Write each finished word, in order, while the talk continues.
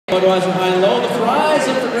Budweiser high and low. The prize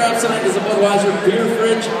up for grabs tonight is a Budweiser beer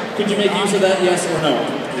fridge. Could you make use of that, yes or no?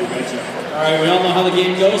 Alright, we all know how the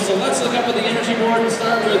game goes, so let's look up at the energy board and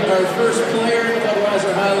start with our first player in the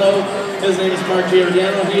Budweiser high-low. His name is Mark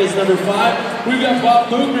Giordano. He is number 5. We've got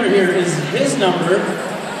Bob Bugner here. Is his number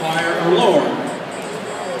higher or lower?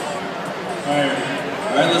 Higher.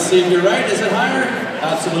 Alright, let's see if you're right. Is it higher?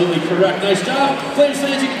 Absolutely correct. Nice job. Flames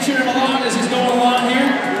fans, you can cheer him along as he's going along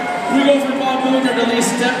here. We go from Bob Bugner to Lee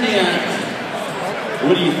Stepniak.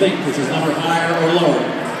 What do you think? Is his number higher or lower?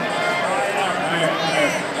 Higher.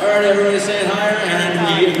 Alright, everybody's saying higher, and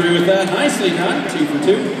we agree with that. Nicely done. 2 for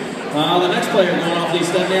 2. The next player going off Lee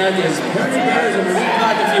Stepniak is Perry Bears, and we're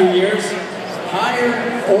back a few years. Higher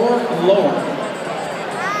or lower?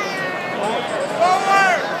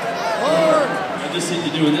 Lower. I just see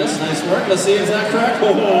you doing this. Nice work. Let's see if that's correct.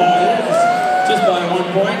 Oh, it is. Just by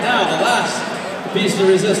 1 point. Now, the last piece de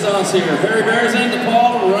resistance here. Perry Bears and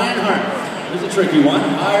Paul Reinhardt. Here's a tricky one.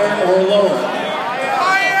 Higher or lower?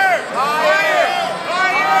 Higher! Higher!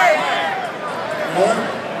 Higher! Lower?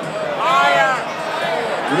 Higher!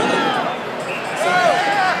 Really?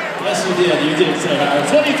 Yes, you did. You did say higher.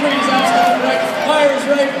 23 is absolutely correct. Higher is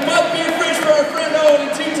right.